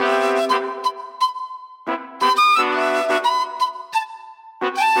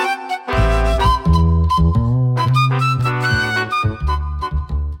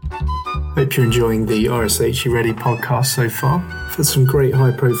Hope you're enjoying the RSH You Ready podcast so far. I've had some great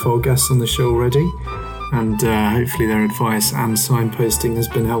high-profile guests on the show already, and hopefully their advice and signposting has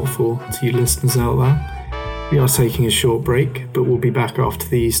been helpful to you listeners out there. We are taking a short break, but we'll be back after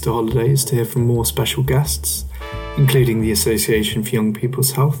the Easter holidays to hear from more special guests, including the Association for Young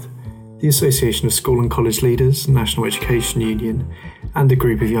People's Health, the Association of School and College Leaders, National Education Union, and a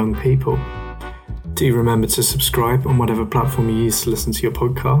group of young people. Do remember to subscribe on whatever platform you use to listen to your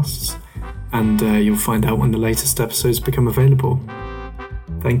podcasts, and you'll find out when the latest episodes become available.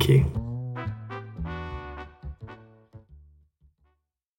 Thank you.